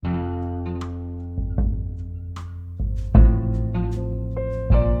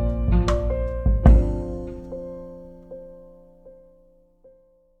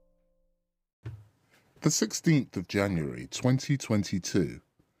The 16th of January 2022,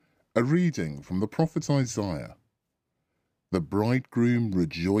 a reading from the prophet Isaiah. The bridegroom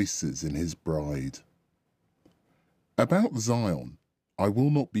rejoices in his bride. About Zion, I will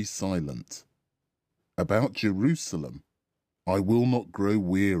not be silent. About Jerusalem, I will not grow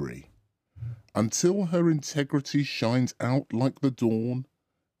weary, until her integrity shines out like the dawn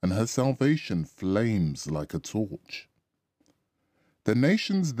and her salvation flames like a torch. The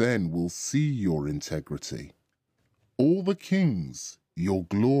nations then will see your integrity, all the kings your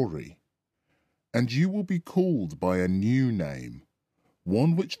glory, and you will be called by a new name,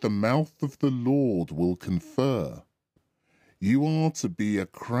 one which the mouth of the Lord will confer. You are to be a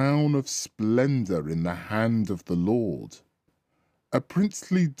crown of splendor in the hand of the Lord, a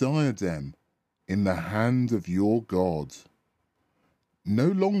princely diadem in the hand of your God. No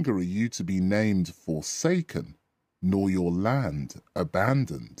longer are you to be named forsaken, nor your land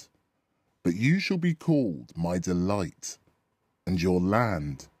abandoned, but you shall be called my delight, and your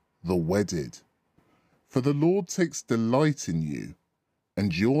land the wedded. For the Lord takes delight in you,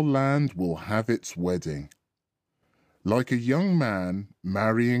 and your land will have its wedding. Like a young man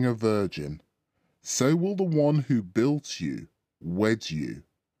marrying a virgin, so will the one who built you wed you.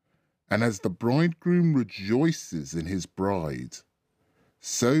 And as the bridegroom rejoices in his bride,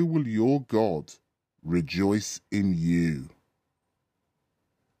 so will your God rejoice in you.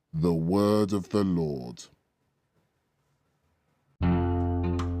 The word of the Lord.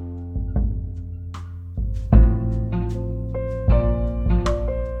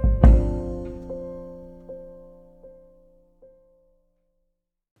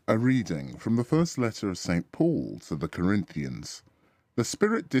 A reading from the first letter of St. Paul to the Corinthians. The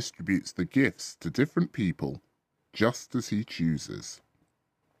Spirit distributes the gifts to different people, just as he chooses.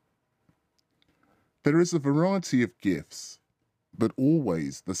 There is a variety of gifts, but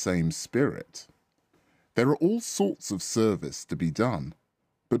always the same Spirit. There are all sorts of service to be done,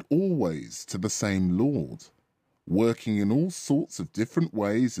 but always to the same Lord, working in all sorts of different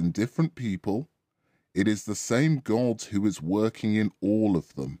ways in different people. It is the same God who is working in all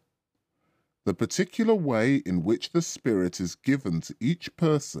of them. The particular way in which the Spirit is given to each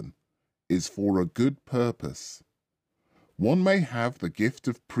person is for a good purpose. One may have the gift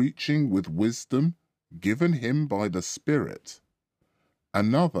of preaching with wisdom given him by the Spirit.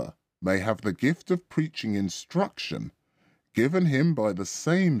 Another may have the gift of preaching instruction given him by the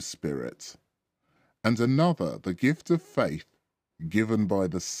same Spirit. And another the gift of faith given by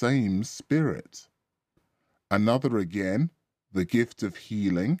the same Spirit. Another again the gift of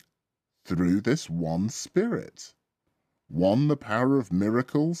healing through this one Spirit. One the power of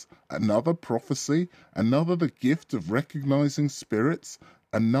miracles, another prophecy, another the gift of recognizing spirits,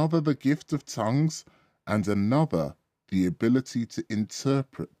 another the gift of tongues, and another the ability to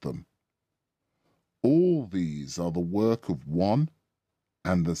interpret them. All these are the work of one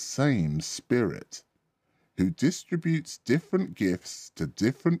and the same Spirit, who distributes different gifts to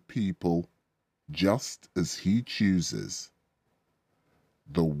different people just as he chooses.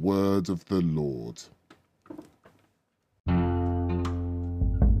 The word of the Lord.